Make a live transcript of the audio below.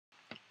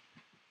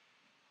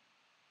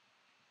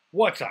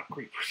What's up,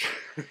 creepers?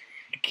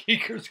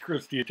 Geekers,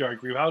 Chris, the Atari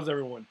Creep. How's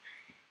everyone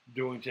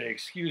doing today?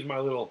 Excuse my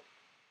little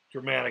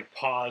dramatic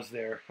pause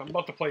there. I'm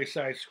about to play a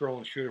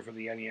side-scrolling shooter for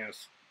the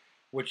NES,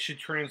 which should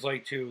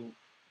translate to,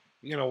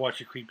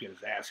 watch a creep get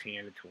his ass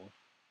handed to him.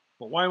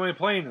 But why am I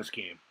playing this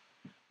game?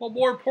 Well,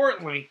 more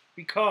importantly,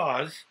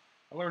 because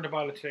I learned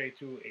about it today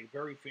through a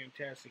very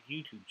fantastic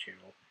YouTube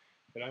channel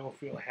that I don't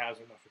feel has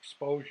enough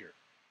exposure.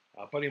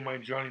 A buddy of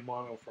mine, Jonny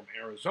from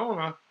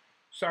Arizona,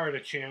 started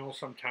a channel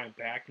some time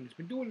back, and he's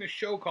been doing this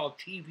show called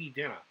TV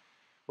Dinner,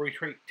 where he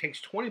takes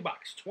 $20,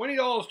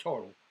 $20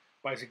 total,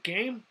 buys a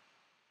game,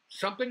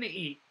 something to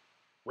eat,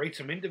 rates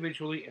them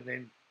individually, and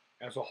then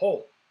as a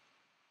whole,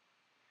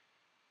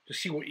 to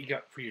see what you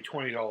got for your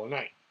 $20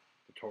 night,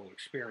 the total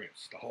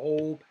experience, the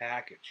whole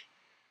package.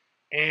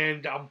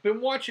 And I've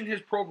been watching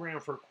his program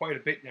for quite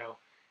a bit now,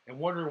 and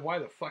wondering why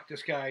the fuck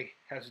this guy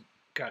hasn't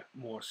got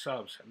more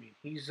subs. I mean,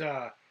 he's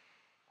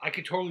I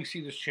could totally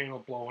see this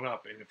channel blowing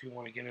up, and if you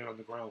want to get in on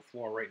the ground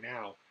floor right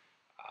now,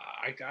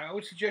 I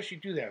would suggest you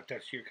do that if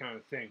that's your kind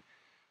of thing.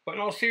 But in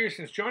all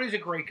seriousness, Johnny's a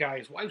great guy.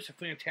 His wife's a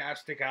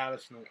fantastic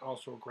artist and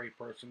also a great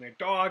person. Their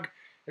dog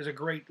is a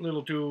great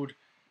little dude.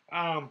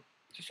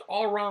 Just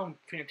all around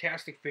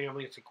fantastic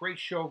family. It's a great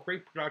show,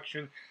 great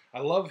production. I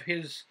love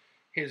his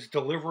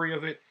delivery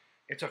of it.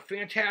 It's a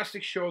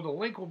fantastic show. The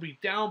link will be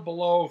down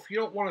below. If you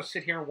don't want to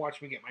sit here and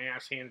watch me get my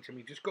ass handed to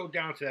me, just go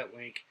down to that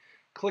link,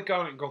 click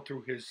on it, and go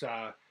through his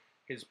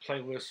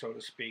playlist, so to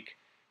speak.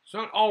 It's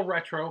not all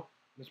retro.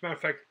 As a matter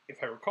of fact, if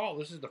I recall,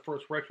 this is the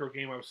first retro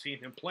game I've seen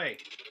him play.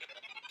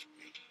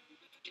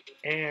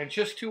 And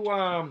just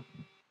to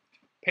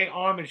pay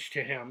homage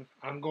to him,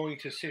 I'm going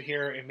to sit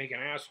here and make an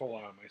asshole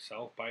out of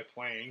myself by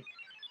playing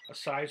a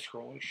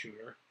side-scrolling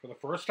shooter for the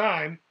first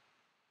time.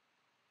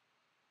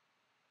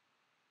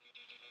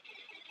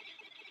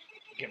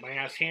 Get my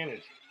ass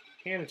handed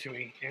to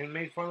me and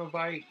made fun of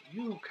by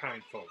you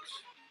kind folks.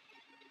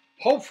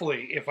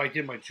 Hopefully, if I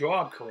did my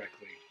job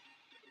correctly,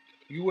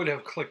 you would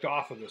have clicked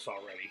off of this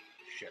already.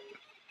 Shit,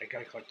 I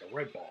gotta collect the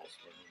red balls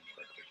if I remember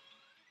correctly.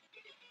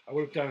 I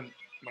would have done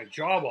my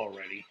job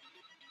already,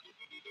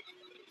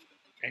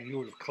 and you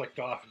would have clicked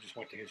off and just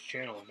went to his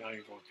channel, and now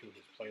you're going through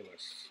his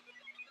playlists,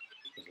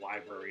 his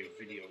library of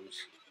videos.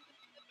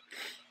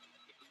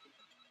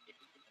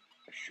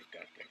 I shoot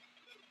that thing.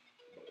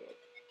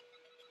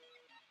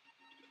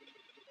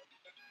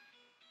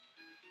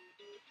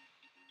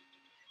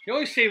 The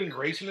only saving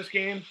grace in this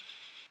game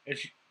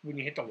is when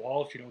you hit the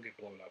walls, you don't get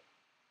blown up.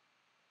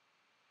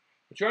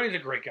 But Johnny's a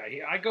great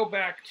guy. I go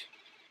back.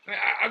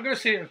 I'm going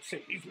to say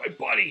he's my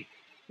buddy.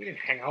 We didn't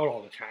hang out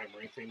all the time or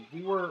anything.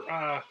 We were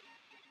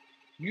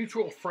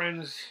mutual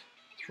friends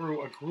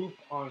through a group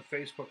on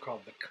Facebook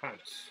called The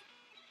Cunts.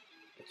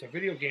 It's a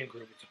video game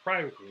group. It's a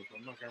private group.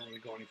 I'm not going to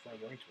really go any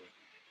further into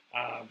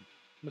it.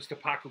 Mr.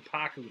 Paku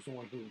Paku is the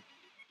one who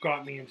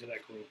got me into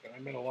that group, and I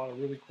met a lot of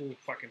really cool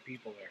fucking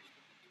people there.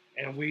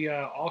 And we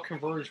all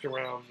converged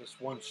around this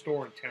one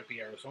store in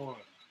Tempe, Arizona,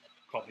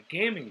 called the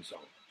Gaming Zone.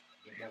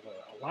 They have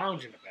a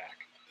lounge in the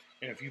back.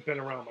 And if you've been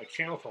around my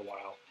channel for a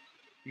while,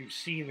 you've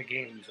seen the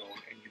Gaming Zone,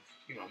 and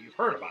you've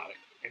heard about it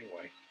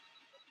anyway.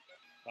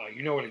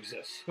 You know it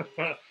exists.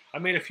 I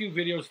made a few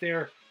videos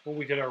there when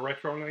we did our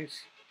retro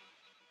nights.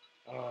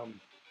 Fuck,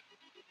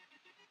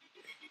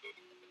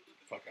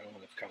 I don't know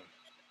what's coming.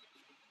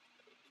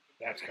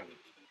 That's coming.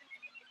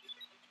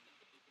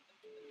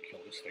 Kill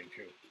this thing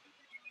too.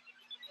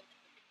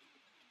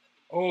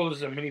 Oh,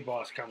 there's a mini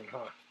boss coming, huh?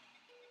 Let's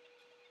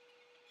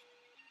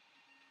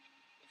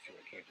see if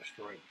I can't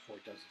destroy it before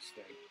it does its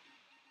thing.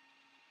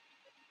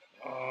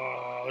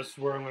 Oh, this is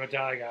where I'm going to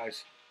die,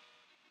 guys.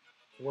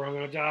 This is where I'm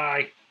going to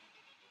die.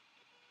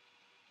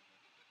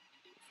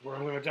 This is where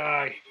I'm going to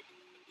die.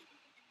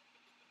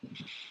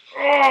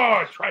 Oh,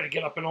 I tried to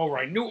get up and over.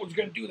 I knew it was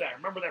going to do that. I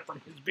remember that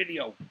from his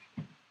video.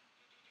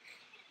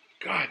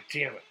 God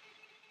damn it.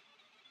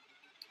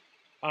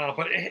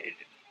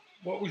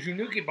 What was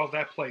unique about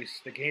that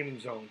place, the Gaming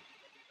Zone,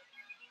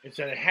 is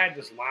that it had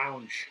this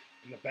lounge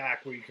in the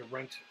back where you could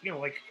rent,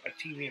 like a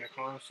TV and a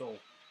console,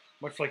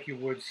 much like you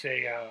would,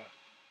 say,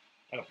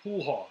 at a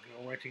pool hall,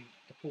 renting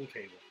the pool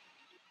table.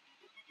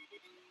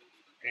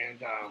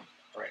 And, all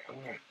right, I'm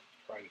going to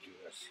try to do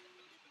this.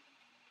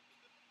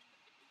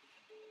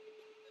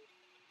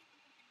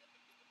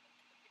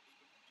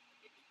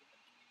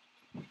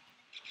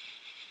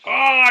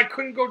 Oh, I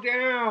couldn't go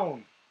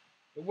down.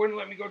 It wouldn't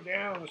let me go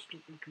down, the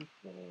stupid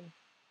control.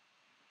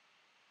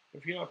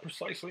 If you're not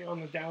precisely on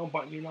the down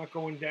button, you're not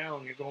going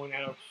down. You're going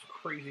at a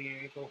crazy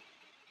angle.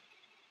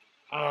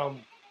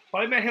 But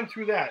I met him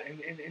through that,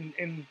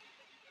 and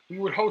we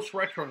would host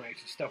retro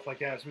nights and stuff like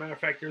that. As a matter of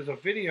fact, there's a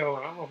video,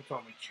 and I don't know if it's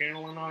on my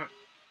channel or not,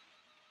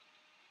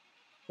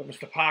 that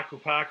Mr. Paku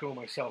Paku and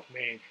myself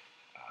made.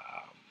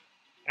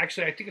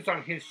 Actually, I think it's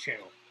on his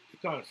channel.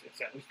 It's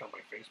at least on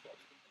my Facebook.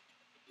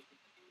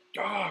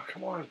 Oh,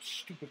 come on,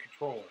 stupid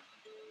controller.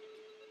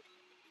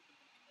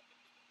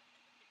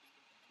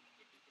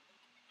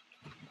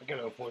 I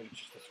gotta avoid it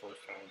just this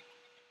first time.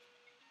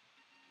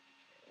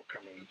 We're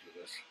coming into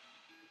this.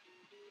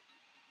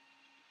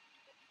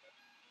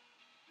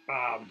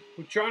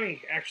 with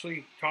Jonny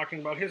actually talking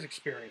about his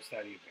experience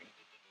that evening.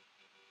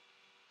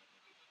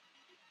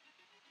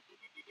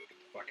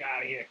 Fuck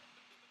out of here.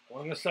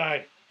 On the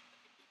side.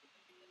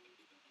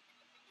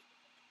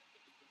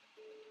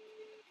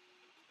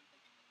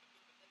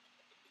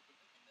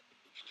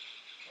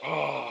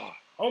 Oh,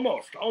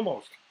 almost.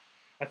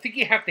 I think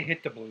you have to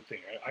hit the blue thing.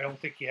 I don't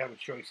think you have a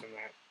choice in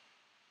that.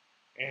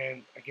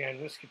 And again,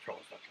 this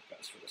controller's not the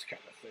best for this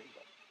kind of thing,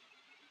 but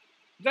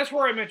that's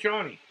where I met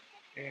Jonny.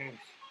 And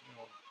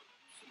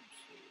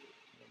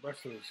the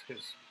rest of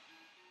his.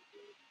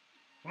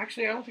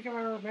 Actually, I don't think I've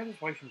ever met his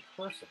wife in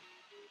person.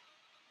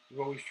 We've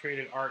always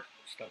traded art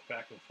stuff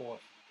back and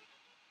forth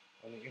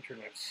on the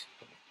internets,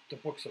 the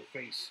books of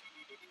face.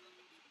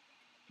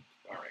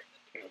 All right,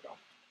 here we go.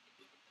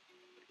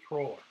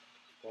 Controller.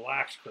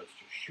 Relax, Chris.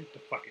 Just shoot the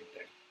fucking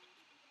thing.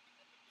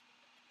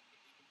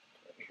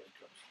 Here it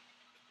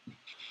comes.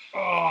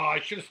 Oh, I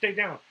should have stayed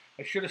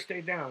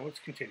down. Let's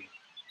continue.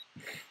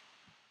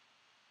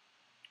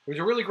 He's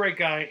a really great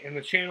guy, and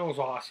the channel is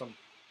awesome.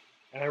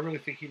 And I really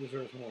think he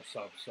deserves more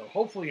subs. So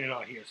hopefully you're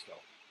not here still.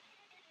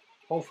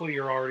 Hopefully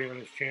you're already on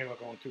his channel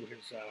going through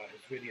his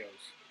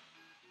videos.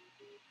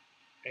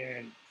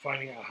 And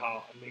finding out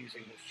how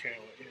amazing his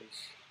channel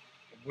is.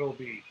 It will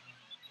be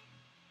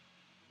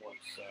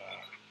once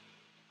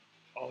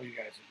all you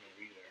guys are going to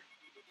be there.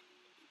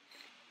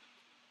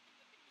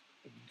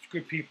 It's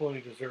good people, and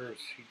he deserves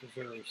the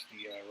recognition.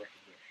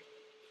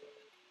 So.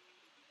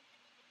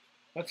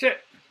 That's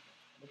it.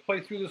 We'll play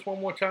through this one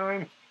more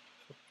time.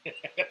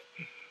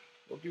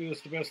 We'll do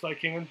this the best I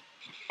can.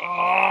 Oh,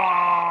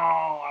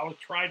 I was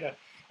trying to.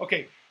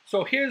 Okay,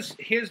 so here's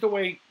the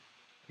way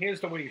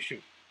you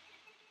shoot.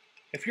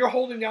 If you're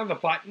holding down the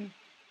button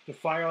to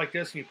fire like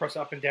this, and you press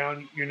up and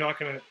down, you're not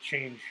going to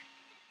change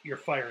your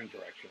firing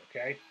direction.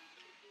 Okay,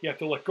 you have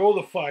to let go of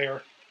the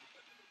fire,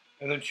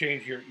 and then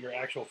change your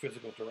actual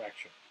physical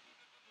direction.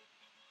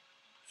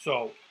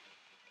 So,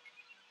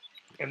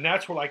 and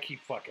that's what I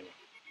keep fucking up.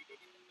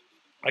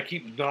 I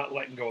keep not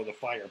letting go of the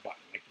fire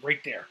button, like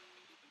right there.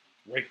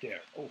 Right there.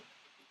 Oh.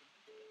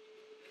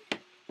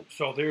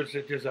 So there's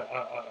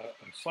a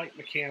slight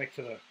mechanic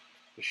to the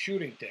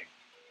shooting thing.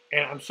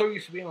 And I'm so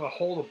used to being able to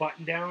hold a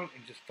button down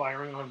and just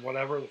firing on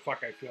whatever the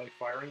fuck I feel like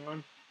firing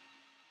on.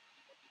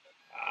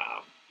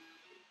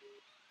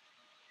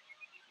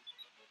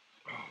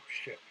 Oh,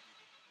 shit.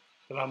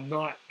 That I'm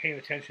not paying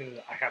attention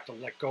that I have to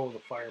let go of the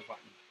fire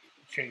button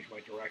to change my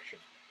direction.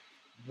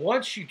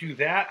 Once you do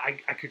that,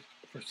 I could,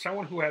 for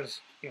someone who has,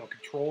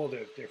 control of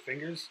their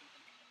fingers,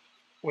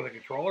 with a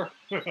controller,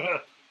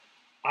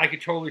 I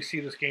could totally see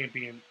this game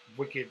being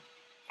wicked.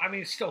 I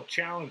mean, it's still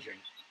challenging,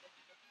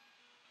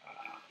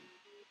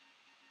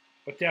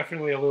 but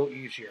definitely a little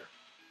easier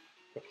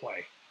to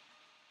play.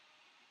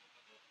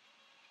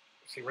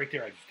 See, right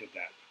there, I just did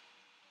that.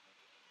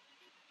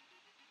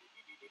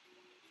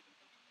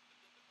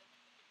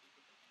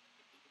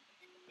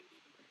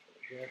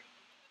 Over here.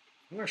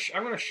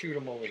 I'm gonna shoot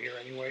him over here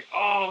anyway.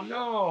 Oh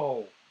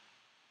no!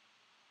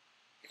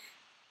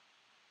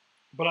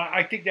 But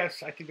I think that's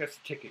the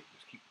ticket.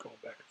 Just keep going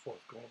back and forth,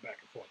 back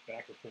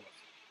and forth.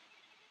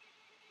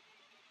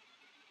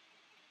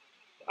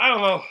 I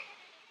don't know.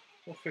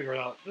 We'll figure it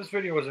out. This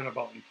video isn't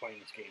about me playing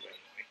this game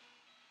anyway.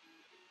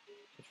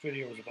 This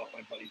video is about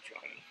my buddy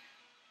Jonny.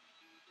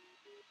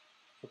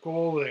 So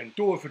go over there and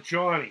do it for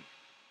Jonny.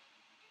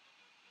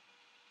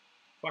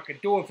 Fucking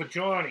do it for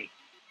Jonny.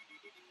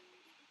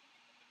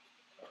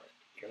 Alright,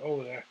 get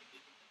over there.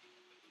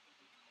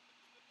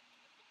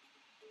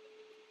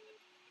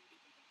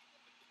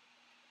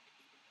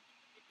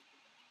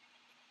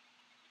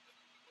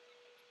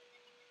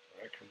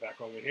 Alright, come back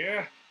over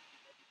here.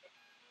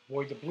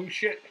 Avoid the blue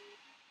shit.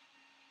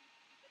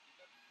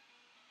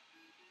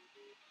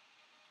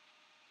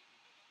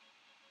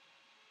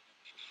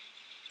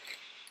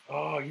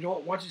 Oh, you know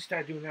what? Once you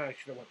start doing that, I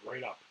should have went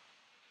right up.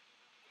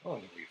 Oh,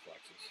 the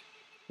reflexes.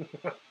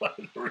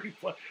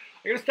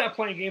 I gotta stop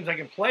playing games I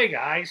can play,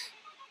 guys.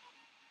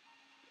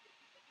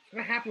 What's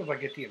gonna happen if I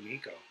get the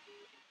Amico?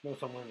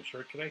 Notice I'm wearing the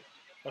shirt today?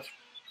 That's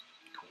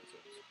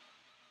coincidence.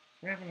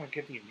 What's gonna happen if I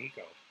get the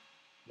Amico?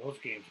 Those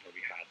games are gonna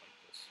be hard like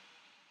this.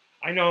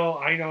 I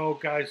know,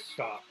 guys,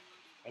 stop.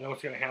 I know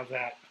it's gonna have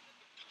that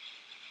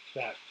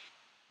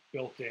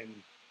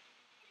built-in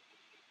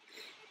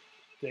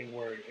thing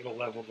where it'll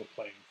level the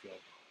playing field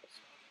and all that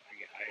stuff.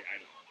 I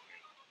know. I'm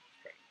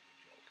just trying to make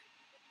a joke.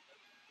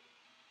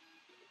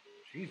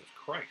 Jesus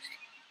Christ.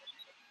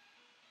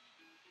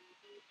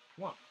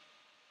 Come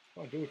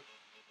on, dude.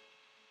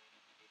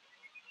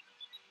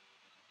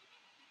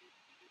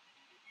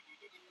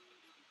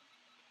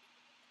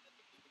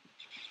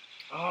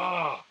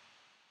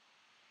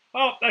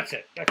 Oh, that's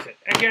it.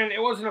 Again,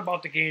 it wasn't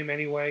about the game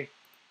anyway.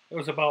 It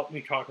was about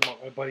me talking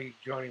about my buddy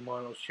Jonny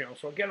Mono's channel.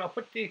 So again, I'll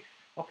put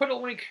a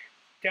link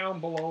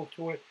down below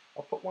to it.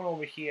 I'll put one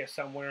over here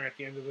somewhere at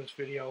the end of this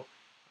video.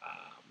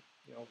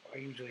 I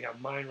usually have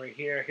mine right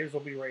here. His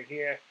will be right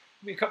here.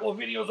 There'll be a couple of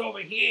videos over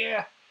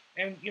here.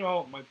 And,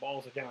 my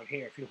balls are down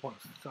here if you want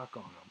to suck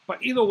on them.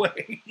 But either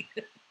way,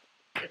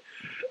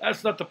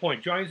 That's not the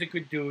point. Johnny's a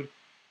good dude,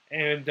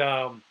 and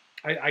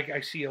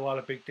I see a lot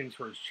of big things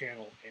for his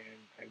channel, and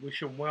I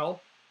wish him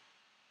well.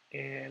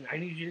 And I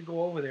need you to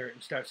go over there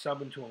and start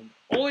subbing to him.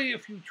 Only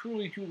if you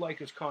truly do like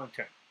his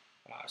content.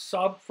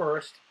 Sub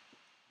first,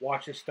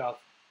 watch his stuff,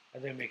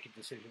 and then make a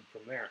decision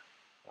from there.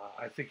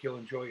 I think you'll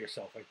enjoy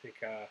yourself. I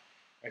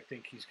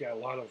think he's got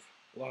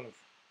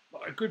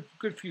a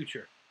good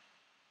future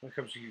when it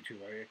comes to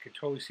YouTube. I could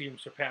totally see him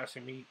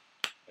surpassing me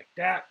like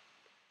that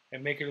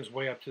and making his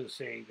way up to,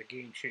 say, the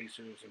Game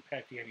Chasers and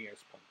Pat the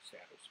NES Punk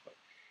status. But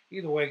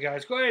either way,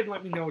 guys, go ahead and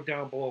let me know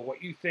down below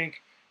what you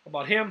think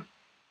about him,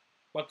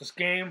 about this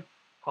game,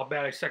 how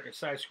bad I suck at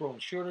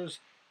side-scrolling shooters.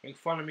 Make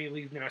fun of me,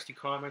 leave nasty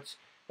comments.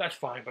 That's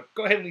fine, but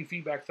go ahead and leave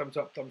feedback, thumbs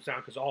up, thumbs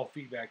down, because all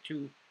feedback,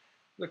 too,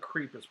 the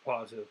creep is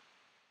positive.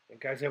 And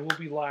guys, I will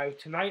be live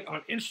tonight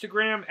on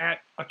Instagram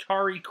at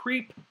Atari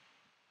Creep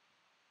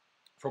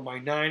for my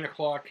 9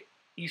 o'clock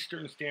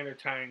Eastern Standard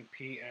Time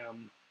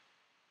p.m.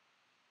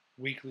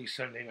 weekly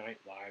Sunday night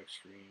live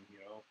stream, you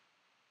know.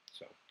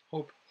 So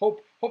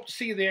hope to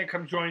see you there.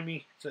 Come join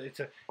me. It's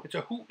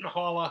a hoot and a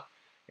holla.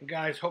 And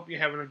guys, hope you're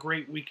having a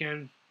great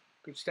weekend.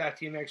 Good start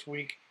to you next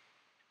week.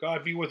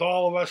 God be with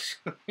all of us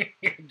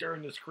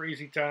during this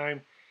crazy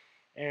time.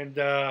 And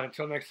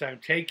until next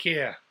time, take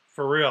care.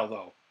 For real,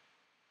 though.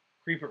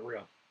 Creep it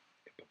real.